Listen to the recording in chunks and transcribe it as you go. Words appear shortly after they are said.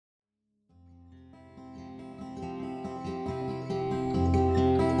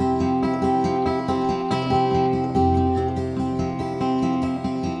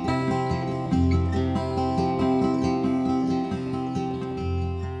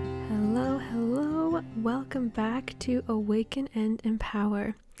Welcome back to Awaken and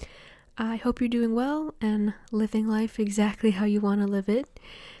Empower. I hope you're doing well and living life exactly how you want to live it.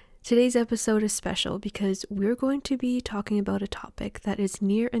 Today's episode is special because we're going to be talking about a topic that is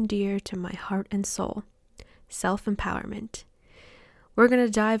near and dear to my heart and soul: self-empowerment. We're going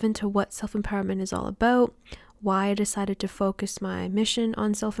to dive into what self-empowerment is all about, why I decided to focus my mission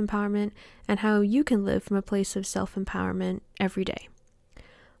on self-empowerment, and how you can live from a place of self-empowerment every day.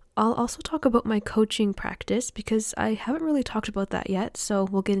 I'll also talk about my coaching practice because I haven't really talked about that yet, so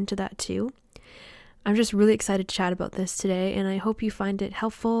we'll get into that too. I'm just really excited to chat about this today, and I hope you find it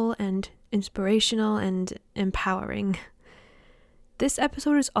helpful and inspirational and empowering. This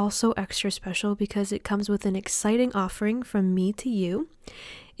episode is also extra special because it comes with an exciting offering from me to you.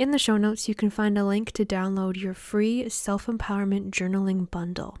 In the show notes, you can find a link to download your free self-empowerment journaling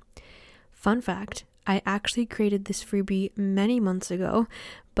bundle. Fun fact, I actually created this freebie many months ago,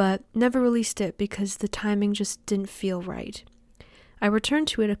 but never released it because the timing just didn't feel right. I returned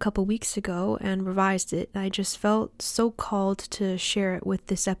to it a couple weeks ago and revised it. I just felt so called to share it with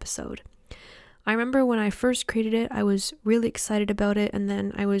this episode. I remember when I first created it, I was really excited about it, and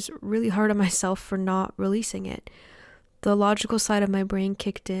then I was really hard on myself for not releasing it. The logical side of my brain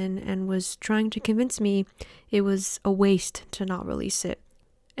kicked in and was trying to convince me it was a waste to not release it.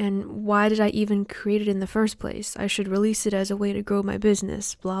 And why did I even create it in the first place? I should release it as a way to grow my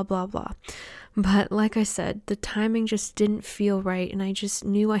business, blah, blah, blah. But like I said, the timing just didn't feel right, and I just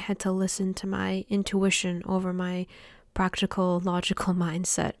knew I had to listen to my intuition over my practical, logical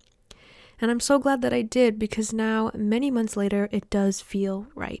mindset. And I'm so glad that I did, because now, many months later, it does feel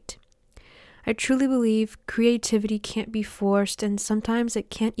right. I truly believe creativity can't be forced, and sometimes it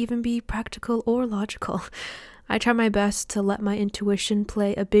can't even be practical or logical. I try my best to let my intuition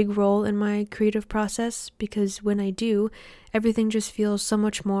play a big role in my creative process, because when I do, everything just feels so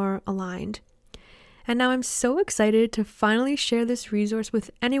much more aligned. And now I'm so excited to finally share this resource with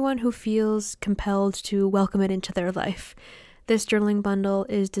anyone who feels compelled to welcome it into their life. This journaling bundle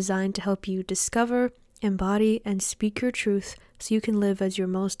is designed to help you discover, embody, and speak your truth so you can live as your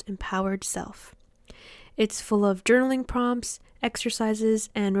most empowered self. It's full of journaling prompts, exercises,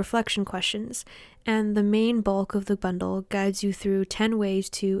 and reflection questions, and the main bulk of the bundle guides you through 10 ways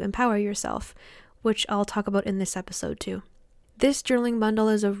to empower yourself, which I'll talk about in this episode too. This journaling bundle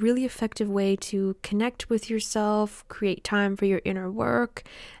is a really effective way to connect with yourself, create time for your inner work,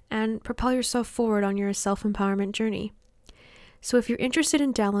 and propel yourself forward on your self-empowerment journey. So if you're interested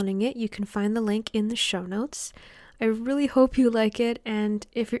in downloading it, you can find the link in the show notes. I really hope you like it, and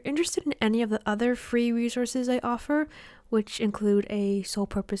if you're interested in any of the other free resources I offer, which include a soul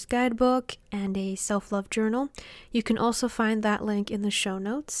purpose guidebook and a self-love journal, you can also find that link in the show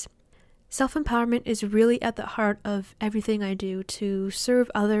notes. Self-empowerment is really at the heart of everything I do to serve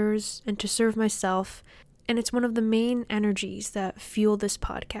others and to serve myself, and it's one of the main energies that fuel this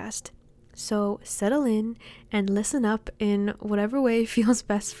podcast. So settle in and listen up in whatever way feels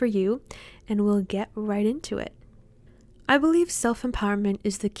best for you, and we'll get right into it. I believe self-empowerment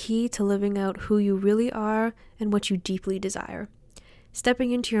is the key to living out who you really are and what you deeply desire.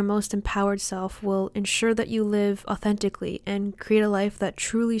 Stepping into your most empowered self will ensure that you live authentically and create a life that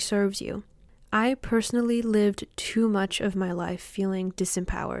truly serves you. I personally lived too much of my life feeling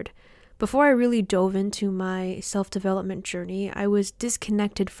disempowered. Before I really dove into my self-development journey, I was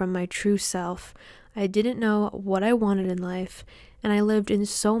disconnected from my true self. I didn't know what I wanted in life, and I lived in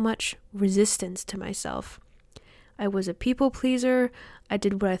so much resistance to myself. I was a people pleaser. I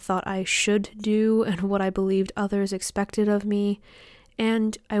did what I thought I should do and what I believed others expected of me,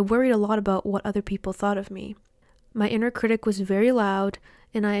 and I worried a lot about what other people thought of me. My inner critic was very loud,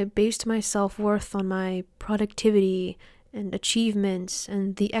 and I based my self-worth on my productivity and achievements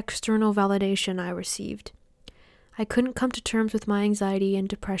and the external validation I received. I couldn't come to terms with my anxiety and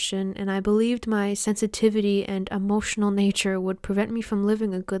depression, and I believed my sensitivity and emotional nature would prevent me from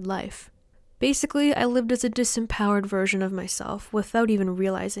living a good life. Basically, I lived as a disempowered version of myself without even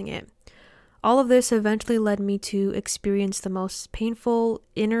realizing it. All of this eventually led me to experience the most painful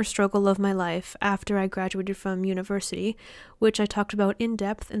inner struggle of my life after I graduated from university, which I talked about in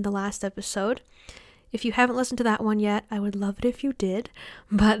depth in the last episode. If you haven't listened to that one yet, I would love it if you did,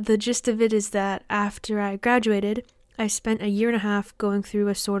 but the gist of it is that after I graduated, I spent a year and a half going through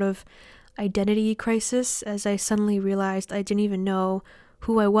a sort of identity crisis as I suddenly realized I didn't even know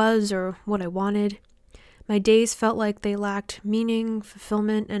who I was or what I wanted. My days felt like they lacked meaning,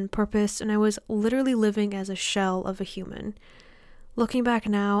 fulfillment, and purpose, and I was literally living as a shell of a human. Looking back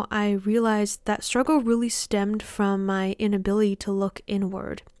now, I realized that struggle really stemmed from my inability to look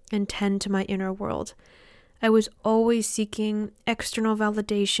inward and tend to my inner world. I was always seeking external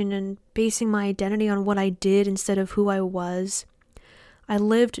validation and basing my identity on what I did instead of who I was. I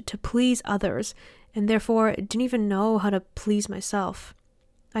lived to please others, and therefore didn't even know how to please myself.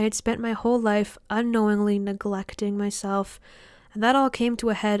 I had spent my whole life unknowingly neglecting myself, and that all came to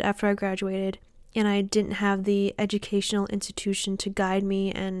a head after I graduated, and I didn't have the educational institution to guide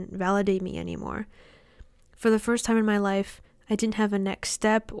me and validate me anymore. For the first time in my life, I didn't have a next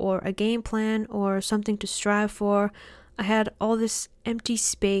step or a game plan or something to strive for. I had all this empty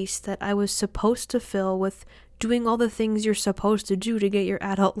space that I was supposed to fill with doing all the things you're supposed to do to get your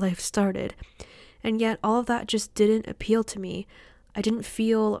adult life started. And yet all of that just didn't appeal to me. I didn't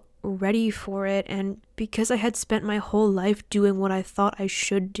feel ready for it, and because I had spent my whole life doing what I thought I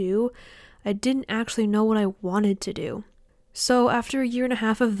should do, I didn't actually know what I wanted to do. So after a year and a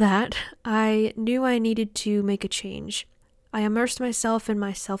half of that, I knew I needed to make a change. I immersed myself in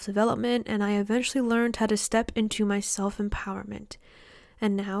my self-development, and I eventually learned how to step into my self-empowerment.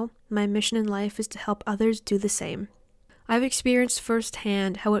 And now, my mission in life is to help others do the same. I've experienced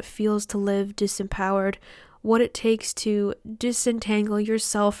firsthand how it feels to live disempowered, what it takes to disentangle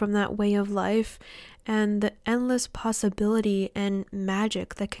yourself from that way of life, and the endless possibility and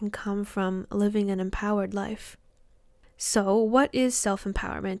magic that can come from living an empowered life. So, what is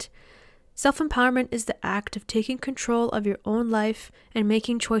self-empowerment? Self-empowerment is the act of taking control of your own life and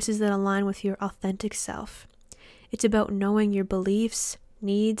making choices that align with your authentic self. It's about knowing your beliefs,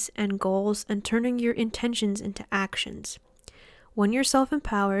 needs, and goals and turning your intentions into actions. When you're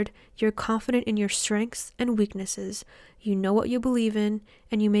self-empowered, you're confident in your strengths and weaknesses, you know what you believe in,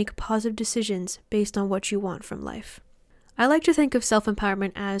 and you make positive decisions based on what you want from life. I like to think of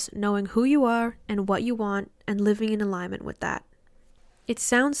self-empowerment as knowing who you are and what you want and living in alignment with that. It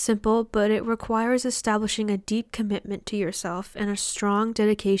sounds simple, but it requires establishing a deep commitment to yourself and a strong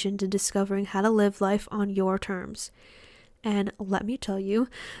dedication to discovering how to live life on your terms. And let me tell you,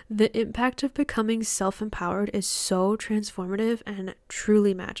 the impact of becoming self-empowered is so transformative and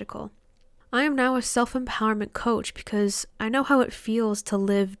truly magical. I am now a self-empowerment coach because I know how it feels to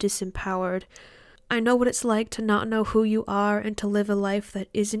live disempowered. I know what it's like to not know who you are and to live a life that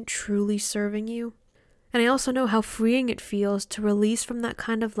isn't truly serving you. And I also know how freeing it feels to release from that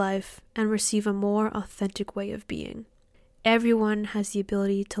kind of life and receive a more authentic way of being. Everyone has the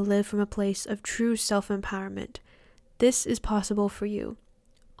ability to live from a place of true self-empowerment. This is possible for you.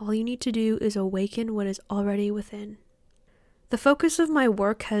 All you need to do is awaken what is already within. The focus of my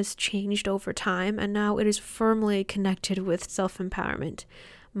work has changed over time, and now it is firmly connected with self-empowerment.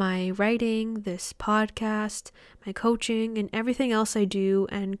 My writing, this podcast, my coaching, and everything else I do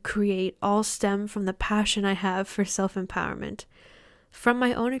and create all stem from the passion I have for self-empowerment. From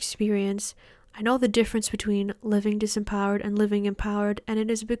my own experience, I know the difference between living disempowered and living empowered, and it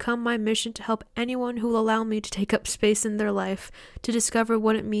has become my mission to help anyone who will allow me to take up space in their life to discover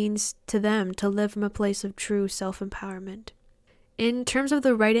what it means to them to live from a place of true self-empowerment. In terms of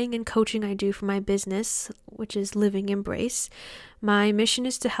the writing and coaching I do for my business, which is Living Embrace, my mission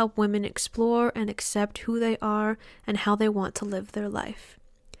is to help women explore and accept who they are and how they want to live their life.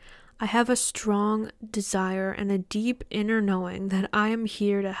 I have a strong desire and a deep inner knowing that I am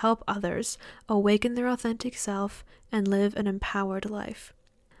here to help others awaken their authentic self and live an empowered life.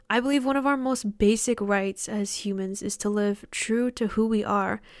 I believe one of our most basic rights as humans is to live true to who we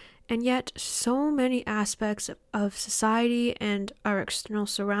are, and yet so many aspects of society and our external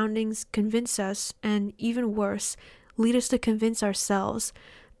surroundings convince us, and even worse, lead us to convince ourselves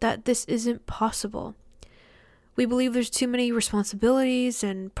that this isn't possible. We believe there's too many responsibilities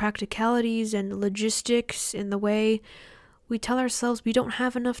and practicalities and logistics in the way. We tell ourselves we don't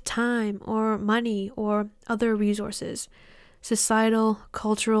have enough time or money or other resources. Societal,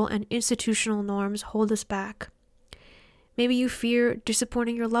 cultural, and institutional norms hold us back. Maybe you fear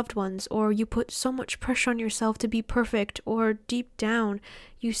disappointing your loved ones, or you put so much pressure on yourself to be perfect, or deep down,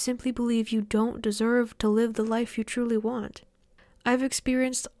 you simply believe you don't deserve to live the life you truly want. I've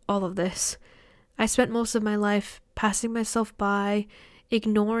experienced all of this. I spent most of my life passing myself by,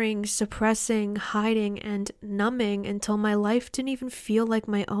 ignoring, suppressing, hiding, and numbing until my life didn't even feel like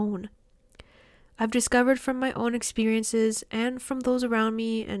my own. I've discovered from my own experiences and from those around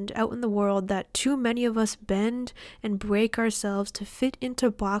me and out in the world that too many of us bend and break ourselves to fit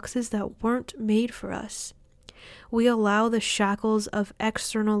into boxes that weren't made for us. We allow the shackles of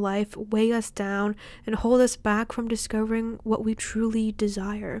external life weigh us down and hold us back from discovering what we truly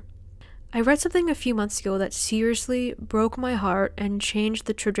desire. I read something a few months ago that seriously broke my heart and changed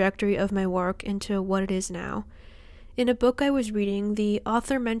the trajectory of my work into what it is now. In a book I was reading, the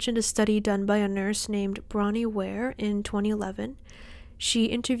author mentioned a study done by a nurse named Bronnie Ware in 2011. She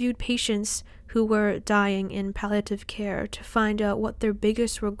interviewed patients who were dying in palliative care to find out what their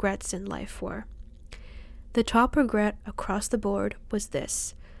biggest regrets in life were. The top regret across the board was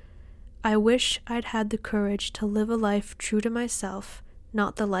this: I wish I'd had the courage to live a life true to myself,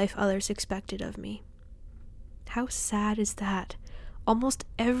 not the life others expected of me. How sad is that? Almost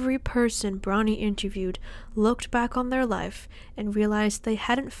every person Bronnie interviewed looked back on their life and realized they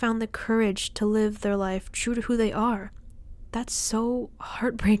hadn't found the courage to live their life true to who they are. That's so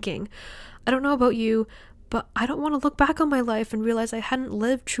heartbreaking. I don't know about you, but I don't want to look back on my life and realize I hadn't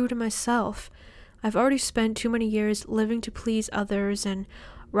lived true to myself. I've already spent too many years living to please others and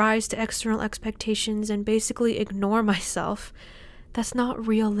rise to external expectations and basically ignore myself. That's not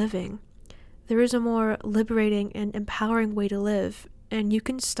real living. There is a more liberating and empowering way to live, and you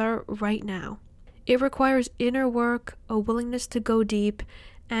can start right now. It requires inner work, a willingness to go deep,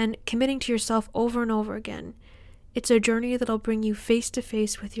 and committing to yourself over and over again. It's a journey that'll bring you face to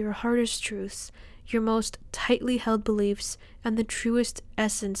face with your hardest truths, your most tightly held beliefs, and the truest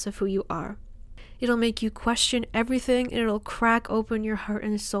essence of who you are. It'll make you question everything, and it'll crack open your heart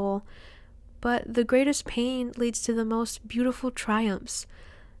and soul. But the greatest pain leads to the most beautiful triumphs.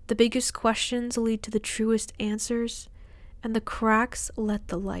 The biggest questions lead to the truest answers, and the cracks let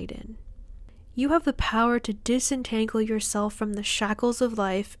the light in. You have the power to disentangle yourself from the shackles of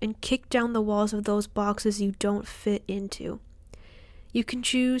life and kick down the walls of those boxes you don't fit into. You can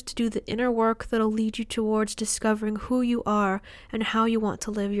choose to do the inner work that'll lead you towards discovering who you are and how you want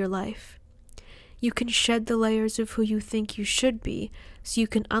to live your life. You can shed the layers of who you think you should be so you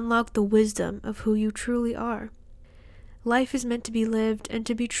can unlock the wisdom of who you truly are. Life is meant to be lived, and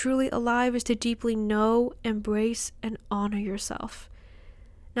to be truly alive is to deeply know, embrace, and honor yourself.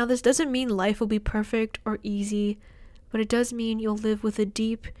 Now, this doesn't mean life will be perfect or easy, but it does mean you'll live with a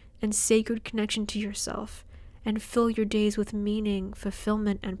deep and sacred connection to yourself and fill your days with meaning,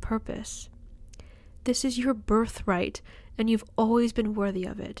 fulfillment, and purpose. This is your birthright, and you've always been worthy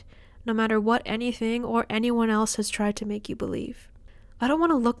of it, no matter what anything or anyone else has tried to make you believe. I don't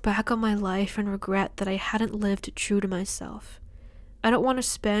want to look back on my life and regret that I hadn't lived true to myself. I don't want to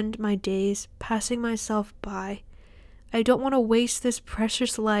spend my days passing myself by. I don't want to waste this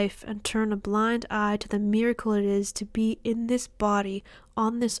precious life and turn a blind eye to the miracle it is to be in this body,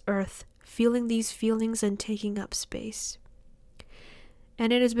 on this earth, feeling these feelings and taking up space.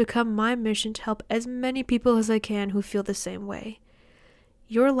 And it has become my mission to help as many people as I can who feel the same way.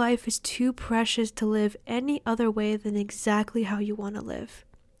 Your life is too precious to live any other way than exactly how you want to live.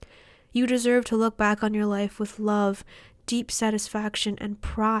 You deserve to look back on your life with love, deep satisfaction, and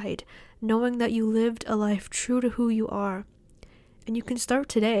pride, knowing that you lived a life true to who you are. And you can start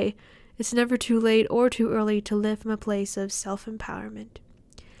today. It's never too late or too early to live from a place of self-empowerment.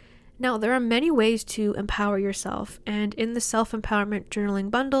 Now, there are many ways to empower yourself, and in the self-empowerment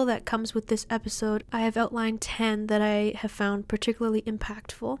journaling bundle that comes with this episode, I have outlined 10 that I have found particularly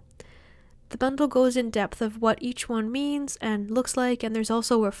impactful. The bundle goes in depth of what each one means and looks like, and there's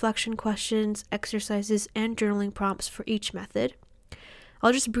also reflection questions, exercises, and journaling prompts for each method.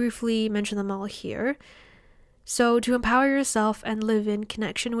 I'll just briefly mention them all here. So, to empower yourself and live in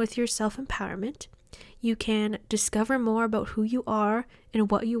connection with your self-empowerment, you can discover more about who you are and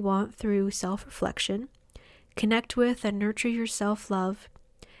what you want through self-reflection, connect with and nurture your self-love,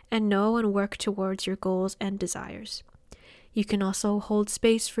 and know and work towards your goals and desires. You can also hold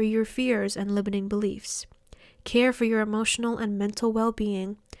space for your fears and limiting beliefs, care for your emotional and mental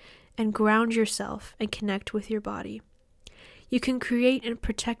well-being, and ground yourself and connect with your body. You can create and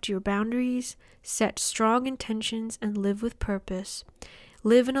protect your boundaries, set strong intentions, and live with purpose.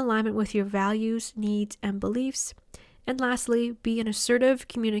 Live in alignment with your values, needs, and beliefs. And lastly, be an assertive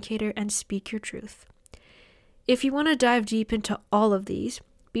communicator and speak your truth. If you want to dive deep into all of these,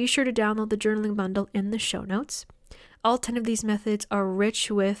 be sure to download the journaling bundle in the show notes. All 10 of these methods are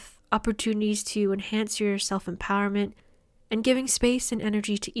rich with opportunities to enhance your self-empowerment, and giving space and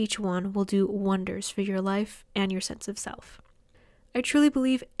energy to each one will do wonders for your life and your sense of self. I truly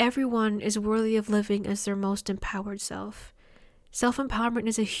believe everyone is worthy of living as their most empowered self. Self-empowerment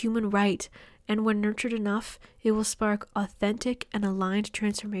is a human right, and when nurtured enough, it will spark authentic and aligned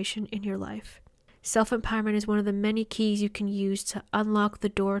transformation in your life. Self-empowerment is one of the many keys you can use to unlock the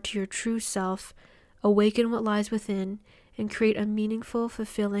door to your true self, awaken what lies within, and create a meaningful,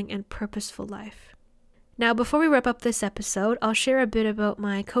 fulfilling, and purposeful life. Now, before we wrap up this episode, I'll share a bit about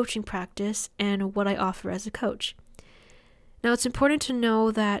my coaching practice and what I offer as a coach. Now, it's important to know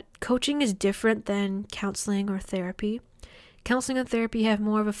that coaching is different than counseling or therapy. Counseling and therapy have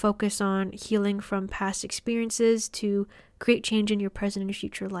more of a focus on healing from past experiences to create change in your present and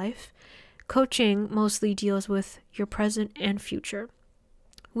future life. Coaching mostly deals with your present and future.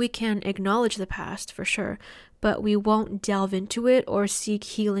 We can acknowledge the past for sure, but we won't delve into it or seek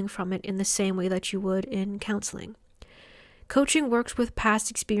healing from it in the same way that you would in counseling. Coaching works with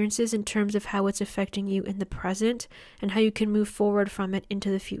past experiences in terms of how it's affecting you in the present and how you can move forward from it into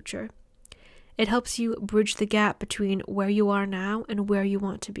the future. It helps you bridge the gap between where you are now and where you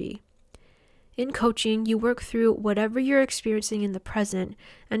want to be. In coaching, you work through whatever you're experiencing in the present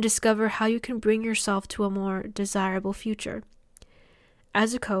and discover how you can bring yourself to a more desirable future.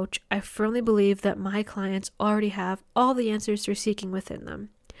 As a coach, I firmly believe that my clients already have all the answers they're seeking within them.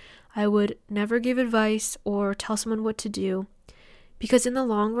 I would never give advice or tell someone what to do, because in the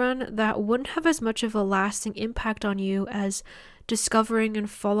long run, that wouldn't have as much of a lasting impact on you as discovering and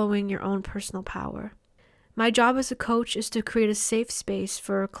following your own personal power. My job as a coach is to create a safe space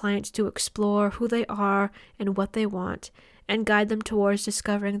for clients to explore who they are and what they want, and guide them towards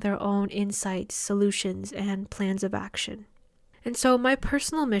discovering their own insights, solutions, and plans of action. And so my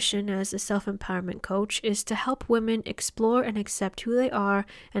personal mission as a self-empowerment coach is to help women explore and accept who they are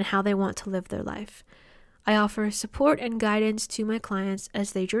and how they want to live their life. I offer support and guidance to my clients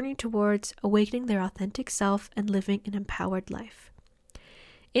as they journey towards awakening their authentic self and living an empowered life.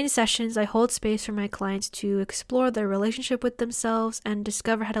 In sessions, I hold space for my clients to explore their relationship with themselves and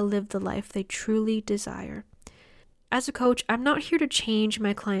discover how to live the life they truly desire. As a coach, I'm not here to change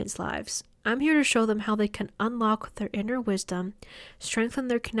my clients' lives. I'm here to show them how they can unlock their inner wisdom, strengthen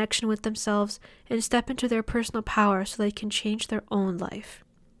their connection with themselves, and step into their personal power so they can change their own life.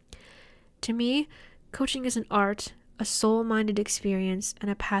 To me, coaching is an art, a soul-minded experience,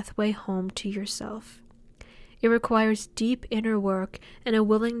 and a pathway home to yourself. It requires deep inner work and a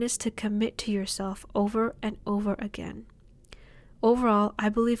willingness to commit to yourself over and over again. Overall, I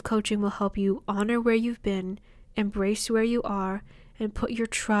believe coaching will help you honor where you've been, embrace where you are, and put your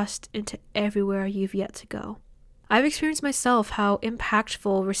trust into everywhere you've yet to go. I've experienced myself how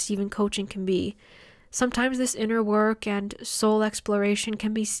impactful receiving coaching can be. Sometimes this inner work and soul exploration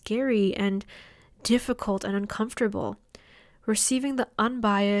can be scary and difficult and uncomfortable. Receiving the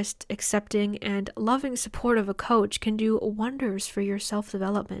unbiased, accepting, and loving support of a coach can do wonders for your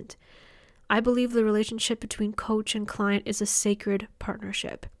self-development. I believe the relationship between coach and client is a sacred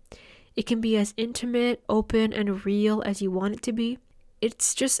partnership. It can be as intimate, open, and real as you want it to be.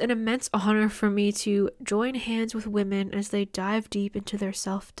 It's just an immense honor for me to join hands with women as they dive deep into their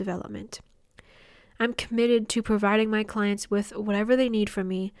self-development. I'm committed to providing my clients with whatever they need from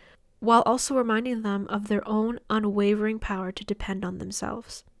me, while also reminding them of their own unwavering power to depend on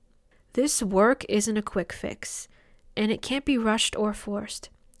themselves. This work isn't a quick fix, and it can't be rushed or forced.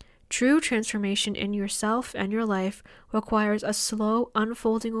 True transformation in yourself and your life requires a slow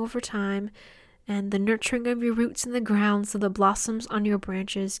unfolding over time and the nurturing of your roots in the ground so the blossoms on your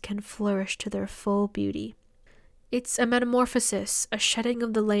branches can flourish to their full beauty. It's a metamorphosis, a shedding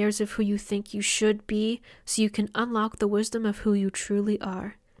of the layers of who you think you should be so you can unlock the wisdom of who you truly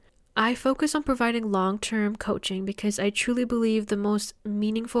are. I focus on providing long-term coaching because I truly believe the most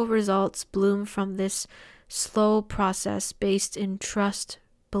meaningful results bloom from this slow process based in trust,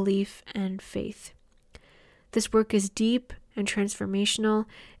 belief, and faith. This work is deep and transformational,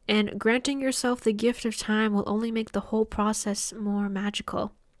 and granting yourself the gift of time will only make the whole process more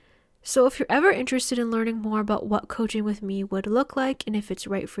magical. So if you're ever interested in learning more about what coaching with me would look like and if it's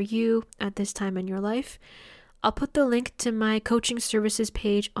right for you at this time in your life, I'll put the link to my coaching services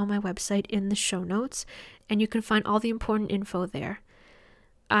page on my website in the show notes, and you can find all the important info there.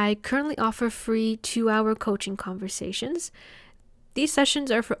 I currently offer free 2-hour coaching conversations. These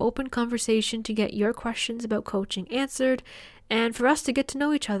sessions are for open conversation to get your questions about coaching answered and for us to get to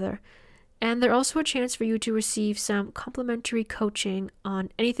know each other. And they're also a chance for you to receive some complimentary coaching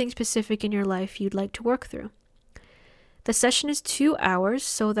on anything specific in your life you'd like to work through. The session is 2 hours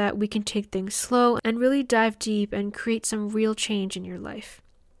so that we can take things slow and really dive deep and create some real change in your life.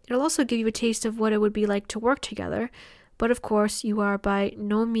 It'll also give you a taste of what it would be like to work together, but of course you are by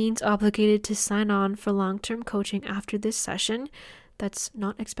no means obligated to sign on for long-term coaching after this session. That's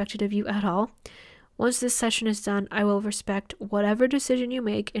not expected of you at all. Once this session is done, I will respect whatever decision you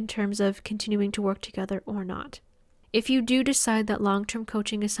make in terms of continuing to work together or not. If you do decide that long-term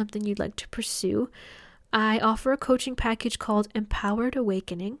coaching is something you'd like to pursue, I offer a coaching package called Empowered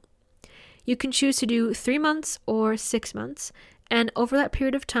Awakening. You can choose to do 3 months or 6 months, and over that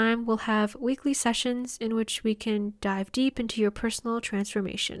period of time, we'll have weekly sessions in which we can dive deep into your personal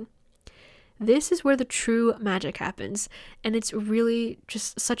transformation. This is where the true magic happens, and it's really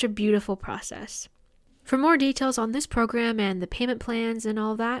just such a beautiful process. For more details on this program and the payment plans and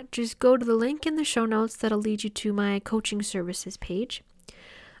all that, just go to the link in the show notes that'll lead you to my coaching services page.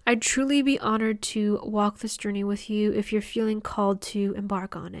 I I'd truly be honored to walk this journey with you if you're feeling called to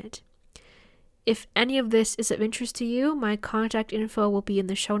embark on it. If any of this is of interest to you, my contact info will be in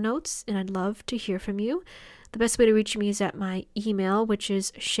the show notes, and I'd love to hear from you. The best way to reach me is at my email, which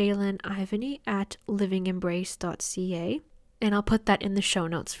is shaylinivany@livingembrace.ca, and I'll put that in the show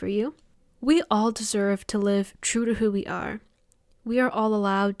notes for you. We all deserve to live true to who we are. We are all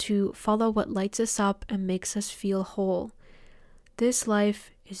allowed to follow what lights us up and makes us feel whole. This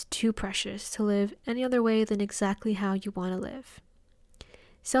life is too precious to live any other way than exactly how you want to live.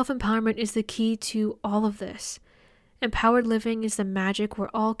 Self-empowerment is the key to all of this. Empowered living is the magic we're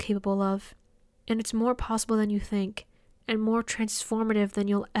all capable of, and it's more possible than you think, and more transformative than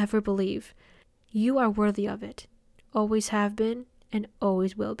you'll ever believe. You are worthy of it, always have been, and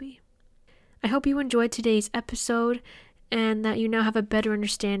always will be. I hope you enjoyed today's episode, and that you now have a better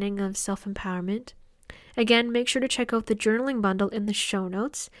understanding of self-empowerment. Again, make sure to check out the journaling bundle in the show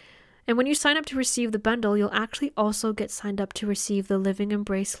notes. And when you sign up to receive the bundle, you'll actually also get signed up to receive the Living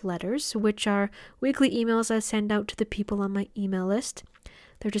Embrace letters, which are weekly emails I send out to the people on my email list.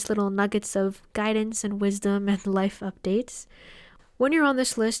 They're just little nuggets of guidance and wisdom and life updates. When you're on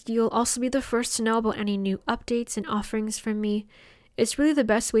this list, you'll also be the first to know about any new updates and offerings from me. It's really the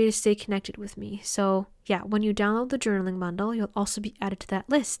best way to stay connected with me. So yeah, when you download the journaling bundle, you'll also be added to that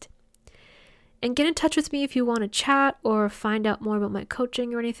list. And get in touch with me if you want to chat or find out more about my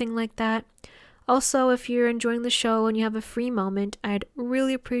coaching or anything like that. Also, if you're enjoying the show and you have a free moment, I'd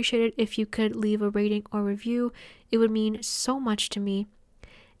really appreciate it if you could leave a rating or review. It would mean so much to me.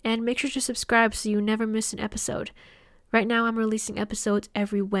 And make sure to subscribe so you never miss an episode. Right now, I'm releasing episodes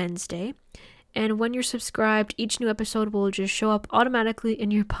every Wednesday. And when you're subscribed, each new episode will just show up automatically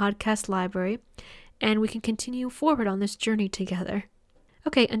in your podcast library. And we can continue forward on this journey together.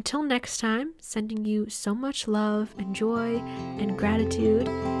 Okay, until next time, sending you so much love and joy and gratitude,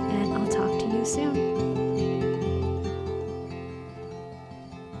 and I'll talk to you soon.